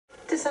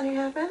Did something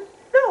happen?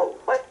 No,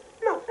 what?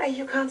 No. Are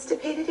you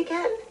constipated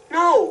again?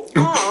 No,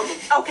 Mom.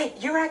 Okay,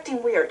 you're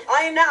acting weird.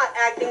 I am not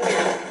acting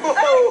weird.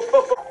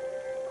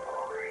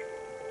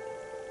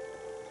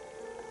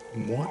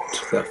 What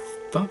the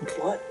fuck?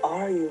 What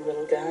are you,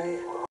 little guy?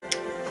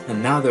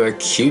 And now there are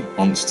cute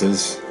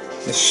monsters.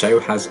 This show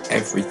has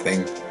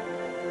everything.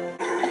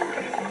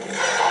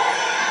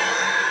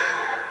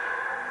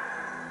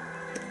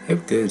 Oh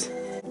good.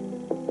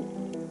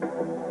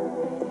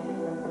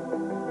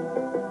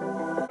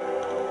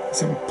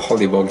 Isn't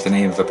Pollywog the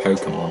name of a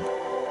Pokemon?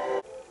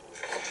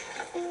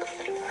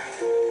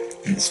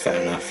 It's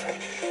fair enough.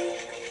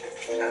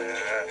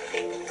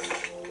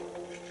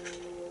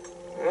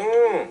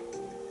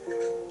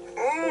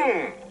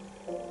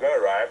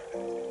 Good, right?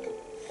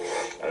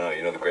 I know,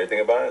 you know the great thing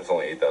about it? It's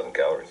only 8,000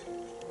 calories.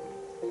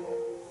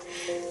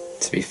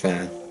 To be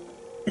fair,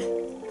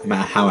 no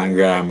matter how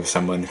angry I am with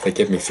someone, if they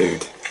give me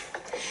food,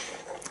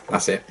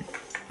 that's it.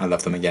 I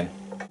love them again.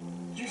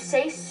 You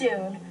say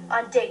soon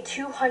on day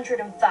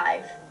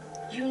 205.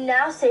 You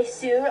now say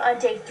soon on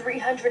day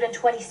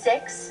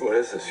 326. What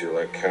is this? You're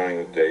like counting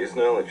the days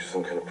now? Like you're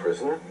some kind of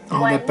prisoner?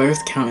 Oh, they're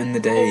both counting the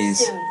days.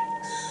 Soon.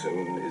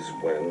 Soon is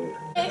when...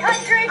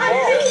 800.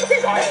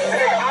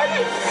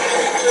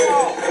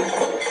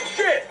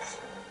 Shit!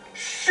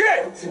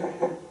 Shit!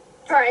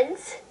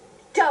 Friends,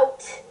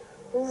 don't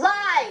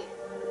lie.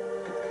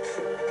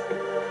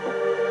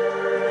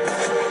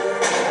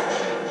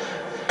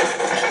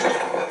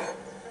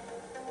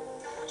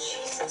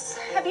 Jesus.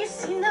 Have you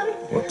seen them?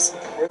 Whoops.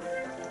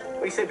 What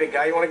do you say, big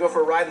guy? You want to go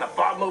for a ride in the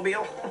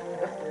Bobmobile?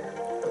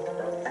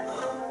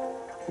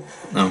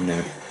 Oh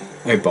no.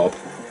 Oh Bob.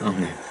 Oh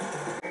no.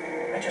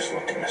 I just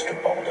looked at Mr.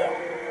 Baldo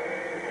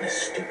and his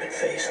stupid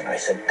face, and I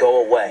said,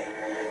 "Go away!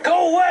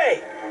 Go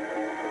away!"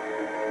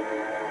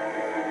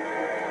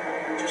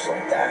 Just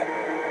like that,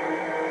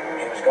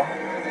 he was gone.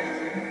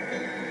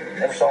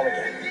 Never saw him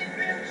again.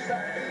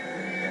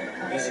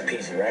 Easy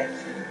peasy, right?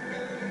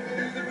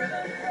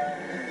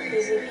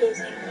 Easy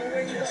peasy.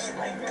 Just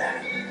like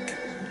that.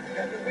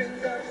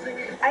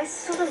 I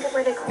still don't get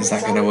where they call Is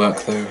that gonna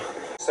work though?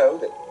 So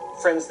that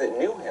friends that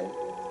knew him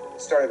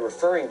started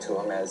referring to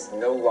him as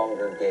no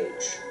longer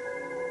Gage.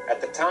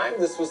 At the time,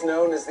 this was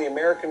known as the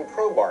American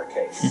crowbar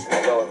case,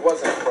 although it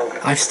wasn't a crowbar.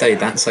 I've studied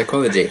that in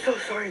psychology. So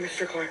sorry,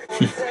 Mr. Clark.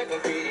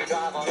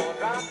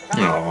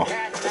 Aww.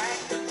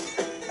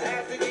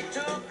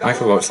 I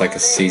could watch like a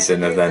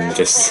season of them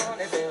just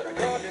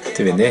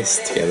doing this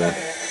together.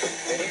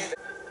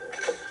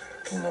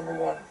 Rule number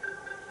 1.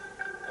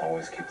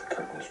 Always keep the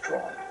curtains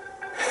drawn.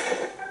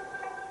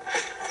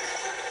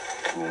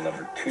 Rule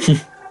number 2.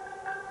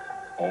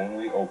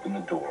 Only open the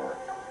door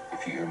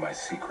if you hear my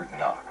secret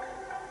knock.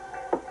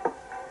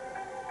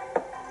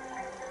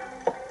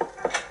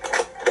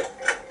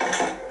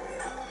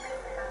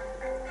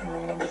 And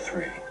rule number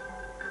 3.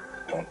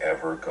 Don't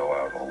ever go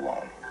out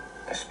alone,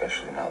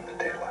 especially not in the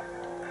daylight.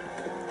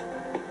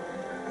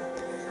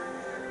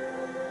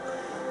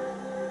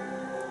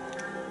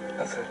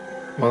 That's it.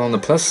 Well, on the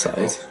plus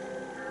side,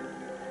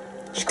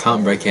 she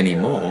can't break any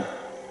more.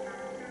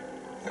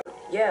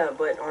 Yeah,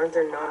 but aren't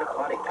there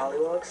non-aquatic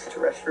pollywogs?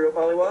 Terrestrial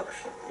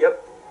pollywogs?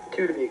 Yep,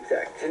 2 to be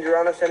exact.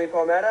 Injurana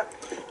semipalmata.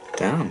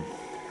 Damn.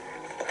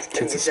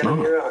 Kids are smart.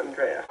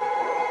 Andrea.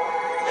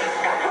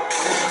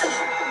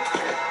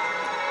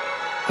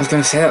 I was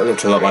going to say that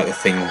looked a lot like the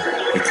thing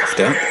we coughed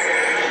up.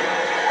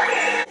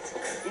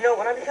 You know,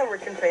 when I become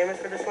rich and famous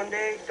for this one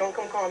day, don't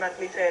come calling back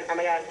to me saying, "Oh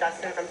my God,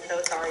 Dustin, I'm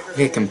so sorry for..."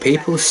 Okay, can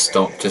people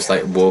stop just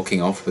like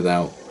walking off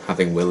without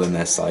having Will in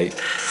their sight?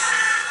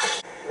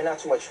 I mean,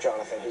 not so much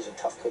Jonathan, he's a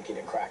tough cookie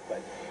to crack,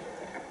 but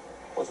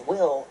with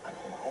Will, I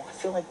don't know, I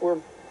feel like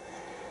we're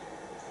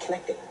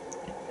connecting.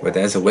 Where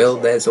there's a will,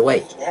 there's a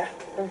way. Yeah.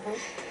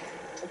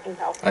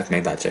 I've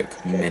made that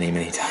joke many,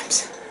 many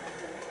times.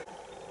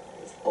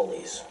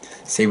 Bullies.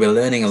 See, we're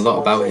learning a lot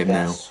about him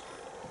now.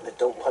 That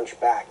don't punch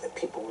back, that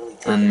people really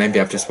take And maybe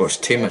I've advantage just of.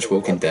 watched too much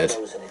Walking Dead,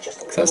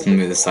 because that's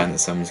normally the sign that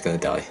someone's going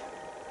to die.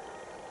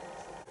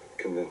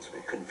 Convince me.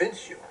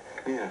 Convince you?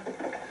 Yeah.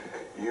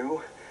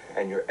 You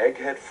and your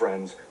egghead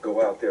friends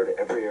go out there to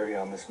every area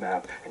on this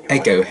map, and you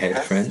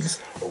Eggo-head friends?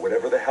 or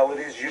whatever the hell it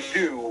is you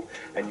do,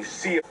 and you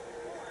see it.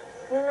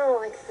 No,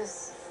 like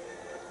this.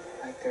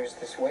 Like there's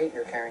this weight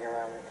you're carrying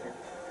around with you.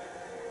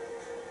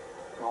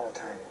 All the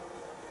time.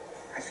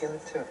 I feel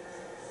it too.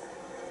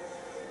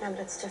 No, but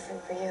it's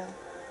different for you.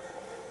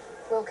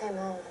 Will came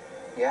home.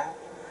 Yeah?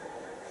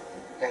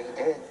 Yeah, he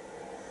did.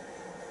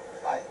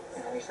 But,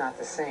 you know, he's not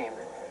the same.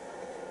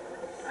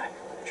 I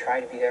try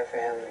to be there for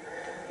him,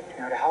 you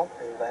know, to help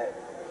him, but...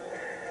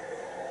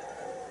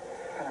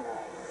 I don't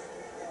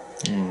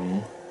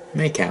know.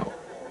 Make out.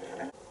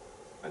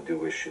 I do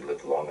wish she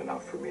lived long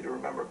enough for me to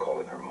remember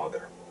calling her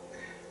mother.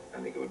 I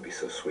think it would be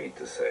so sweet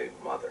to say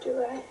mother.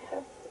 Do I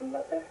have a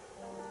mother?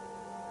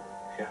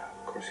 Yeah,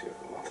 of course you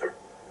have a mother.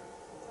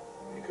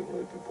 You could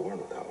really be born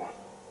without one.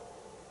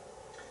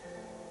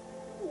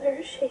 Where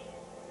is she?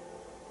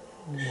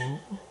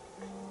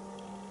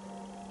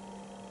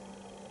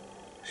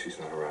 She's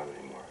not around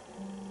anymore.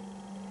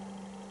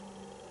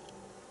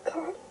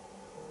 Carl?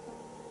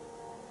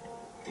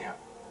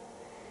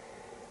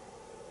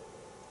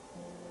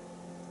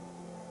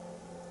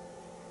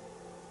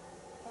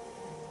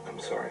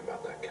 sorry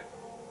about that, Kevin.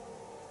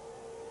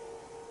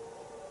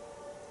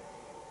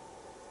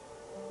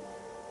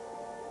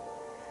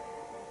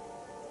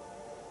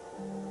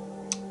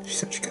 She's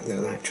such a good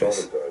little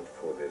actress. Father died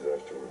 4 days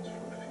afterwards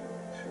from a fever,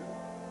 too.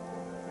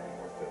 Many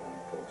more family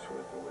folks were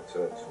at their wits'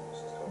 end, so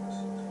Mrs. Thomas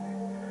said to me,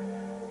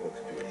 what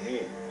to do with me,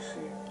 you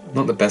see.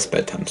 Not the best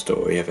bedtime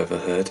story I've ever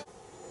heard.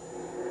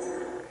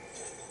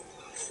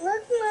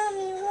 Look,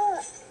 Mommy,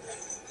 look.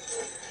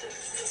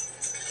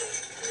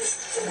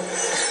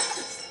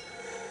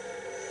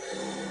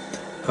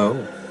 Oh.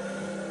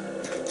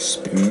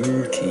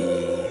 Spooky.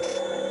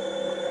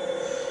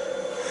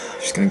 I'm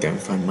just gonna go and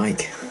find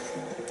Mike.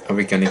 Are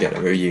we gonna get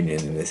a reunion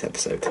in this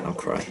episode? I'll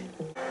cry.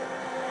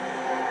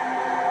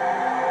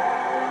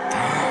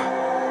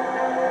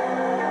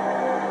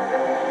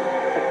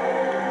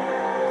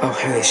 Oh,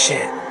 holy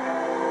shit.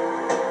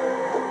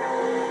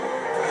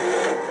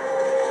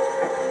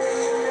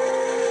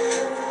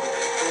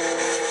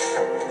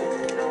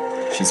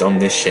 She's on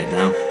this shit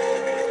now.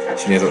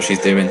 She knows what she's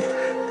doing.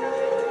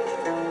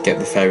 Get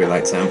the fairy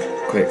lights out,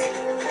 quick.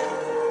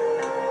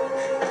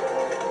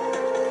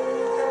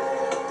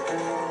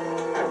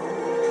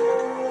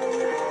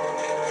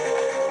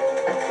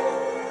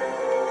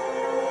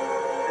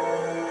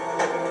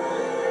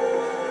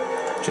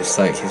 Just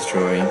like his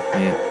drawing,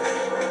 yeah.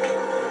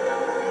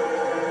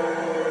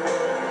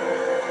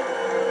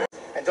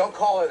 And don't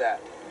call her that.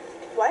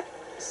 What?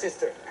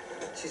 Sister.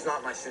 She's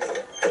not my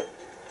sister.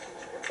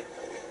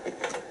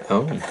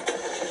 Oh.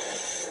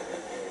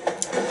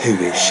 Who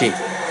is she?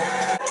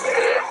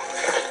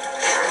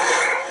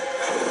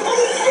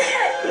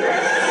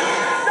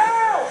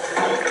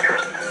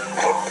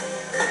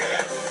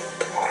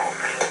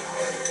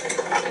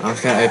 I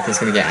was gonna open, it's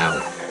gonna get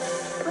out.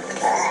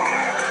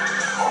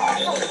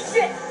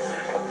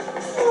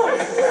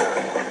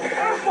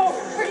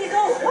 Where'd you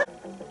go?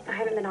 I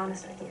haven't been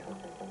honest with you.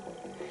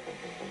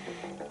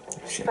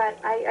 Shit. But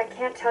I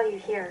can't tell you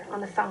here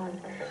on the phone.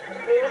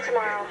 Meet me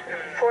tomorrow,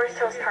 Forest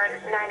Hills Park,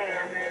 9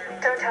 a.m.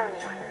 Don't tell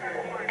anyone.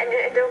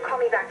 And don't call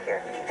me back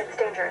here. It's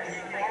dangerous.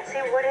 Nancy,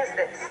 what is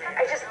this?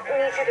 I just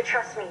need you to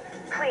trust me.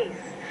 Please.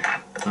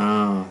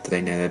 Oh, do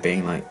they know they're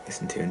being like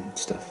listened to and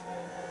stuff?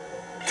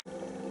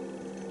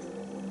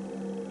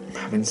 I'm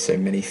having so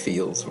many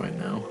feels right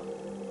now.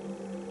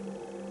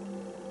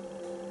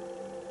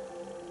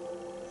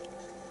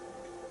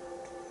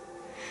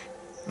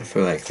 I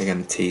feel like they're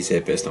gonna tease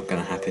it, but it's not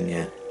gonna happen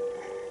yet.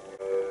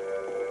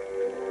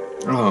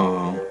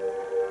 Oh,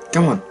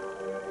 come on,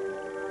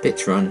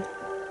 bitch, run!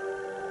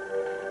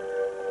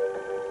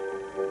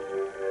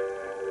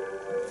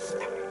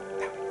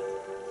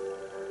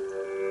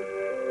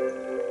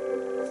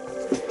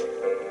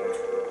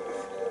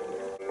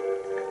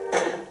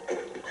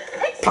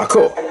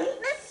 Parkour.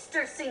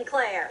 Mr.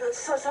 Sinclair. I'm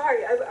so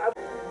sorry. I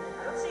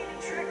don't see any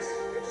tricks.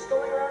 You're just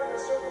going around in a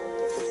circle.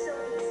 It's so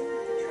easy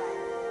to try.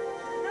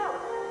 No.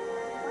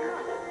 Why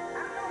not? I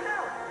don't know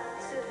how.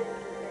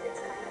 It's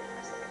kind of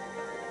impressive.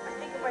 I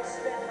think if I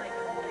spend like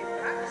all day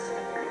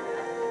practicing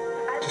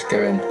here. Just go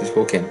in. Just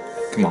walk in.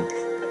 Come on.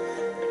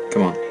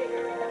 Come on.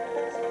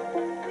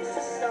 Please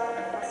just stop.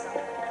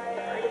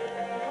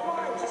 Come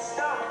on, just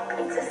stop.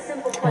 It's a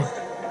simple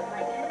question.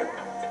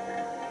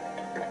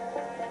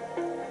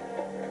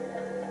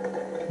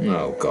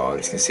 Oh god,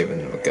 he's gonna see with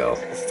another girl.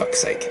 For fuck's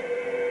sake.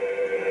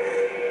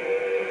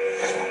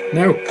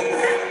 No!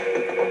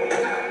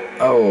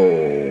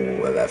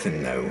 Oh,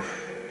 11, no.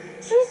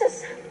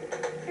 Jesus.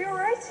 Are you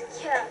alright?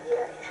 Yeah,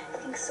 I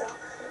think so.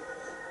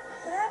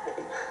 What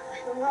happened? I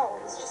don't know.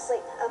 It was just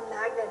like a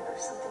magnet or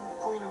something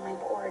pulling on my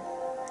board.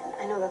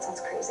 I know that sounds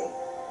crazy.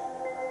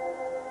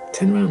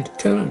 Turn around,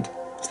 turn around.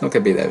 It's not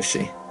gonna be there, is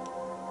she?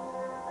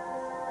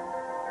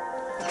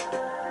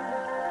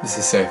 This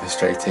is so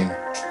frustrating.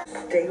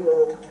 Stay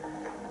low.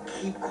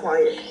 Keep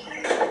quiet.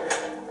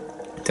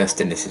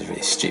 Dustin, this is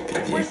really stupid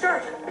of you. Where's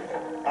Dirk?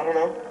 I don't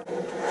know.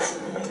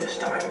 This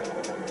time,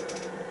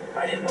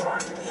 I didn't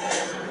run.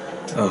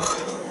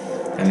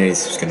 Ugh. I knew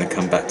this was gonna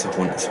come back to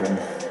haunt us all.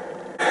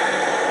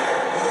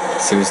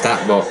 So is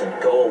that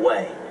what Go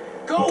away.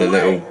 Go the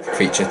away. little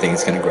creature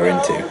thing's gonna grow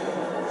into?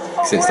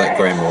 Because it's like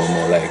growing more and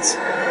more legs.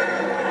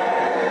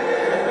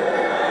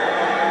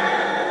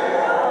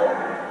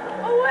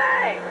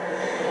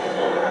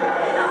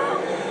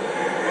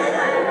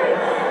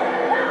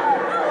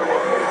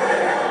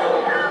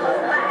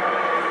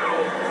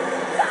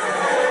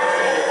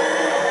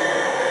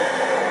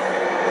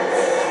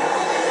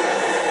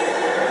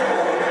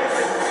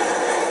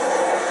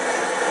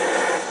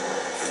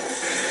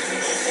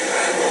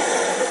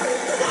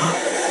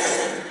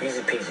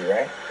 Easy peasy,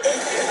 right?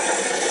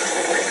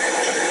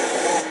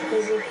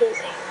 Easy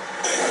peasy.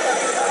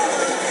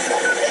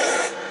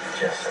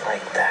 Just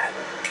like that.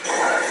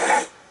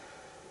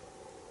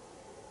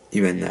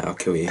 You in there, I'll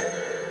kill you.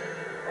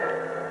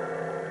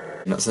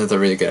 That's another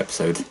really good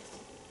episode.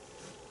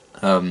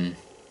 I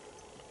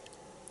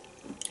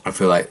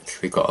feel like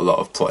we got a lot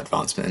of plot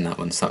advancement in that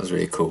one, so that was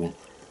really cool.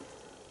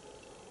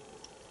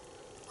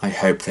 I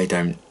hope they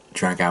don't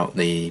drag out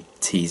the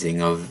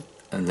teasing of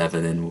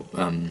 11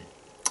 and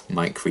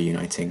Mike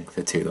reuniting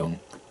for too long,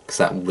 because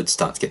that would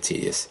start to get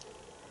tedious.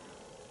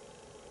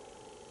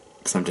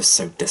 Because I'm just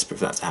so desperate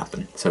for that to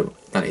happen. So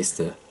that needs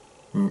to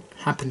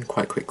happen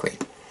quite quickly.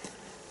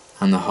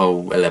 And the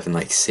whole 11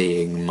 like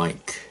seeing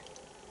Mike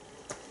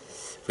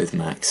with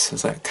Max, I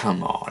was like,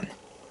 come on.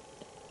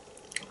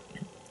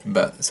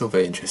 But it's all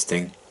very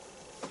interesting.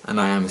 And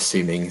I am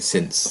assuming,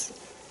 since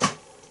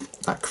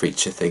that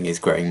creature thing is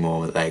growing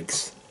more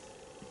legs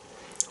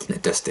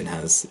that Dustin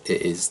has,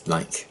 it is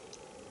like,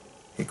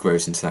 it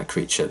grows into that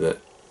creature that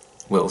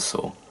Will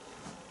saw.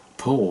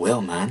 Poor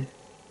Will, man.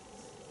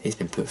 He's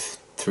been put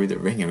through the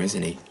ringer,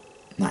 isn't he?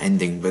 And that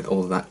ending with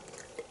all that.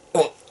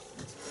 Oh.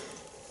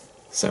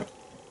 So,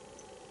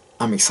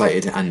 I'm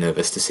excited and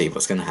nervous to see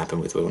what's going to happen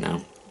with Will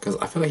now. Because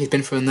I feel like he's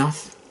been through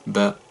enough,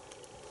 but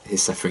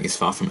his suffering is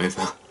far from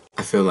over.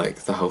 I feel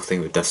like the whole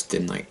thing with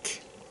Dustin,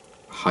 like,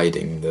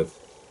 hiding the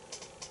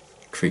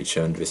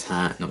creature under his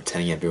hat, not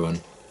telling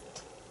everyone,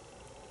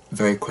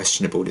 very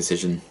questionable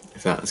decision,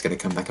 if that was going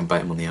to come back and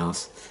bite him on the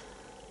arse.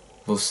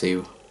 We'll see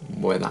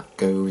where that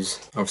goes.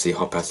 Obviously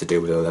Hop has to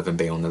deal with 11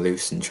 being on the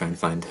loose and try and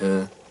find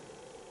her.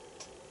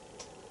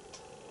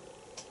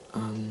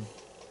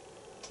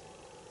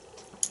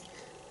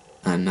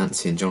 And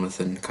Nancy and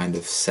Jonathan kind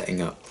of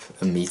setting up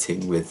a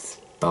meeting with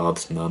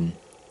Barb's mum,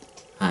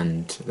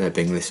 and they're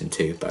being listened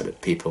to by the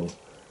people,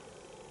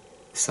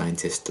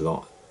 scientists a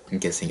lot. I'm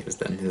guessing it was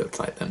them who looked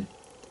like them.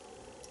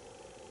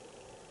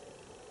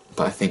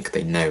 But I think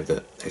they know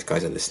that those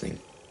guys are listening.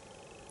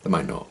 They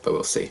might not, but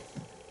we'll see.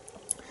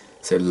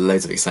 So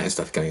loads of exciting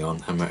stuff going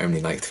on, and we're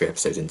only like 3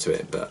 episodes into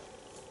it, but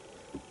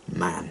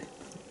man,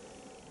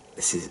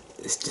 it's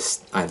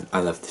just, I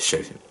love the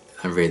show.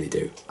 I really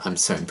do. I'm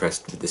so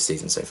impressed with this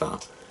season so far.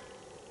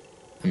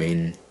 I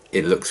mean,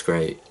 it looks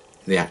great,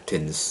 the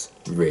acting's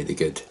really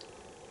good,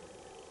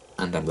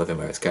 and I'm loving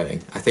where it's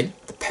going. I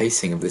think the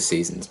pacing of this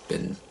season's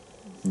been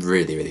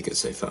really, really good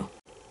so far.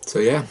 So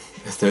yeah,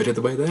 a third of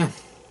the way there.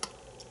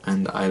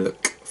 And I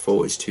look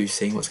forward to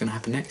seeing what's going to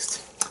happen next.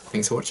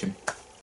 Thanks for watching.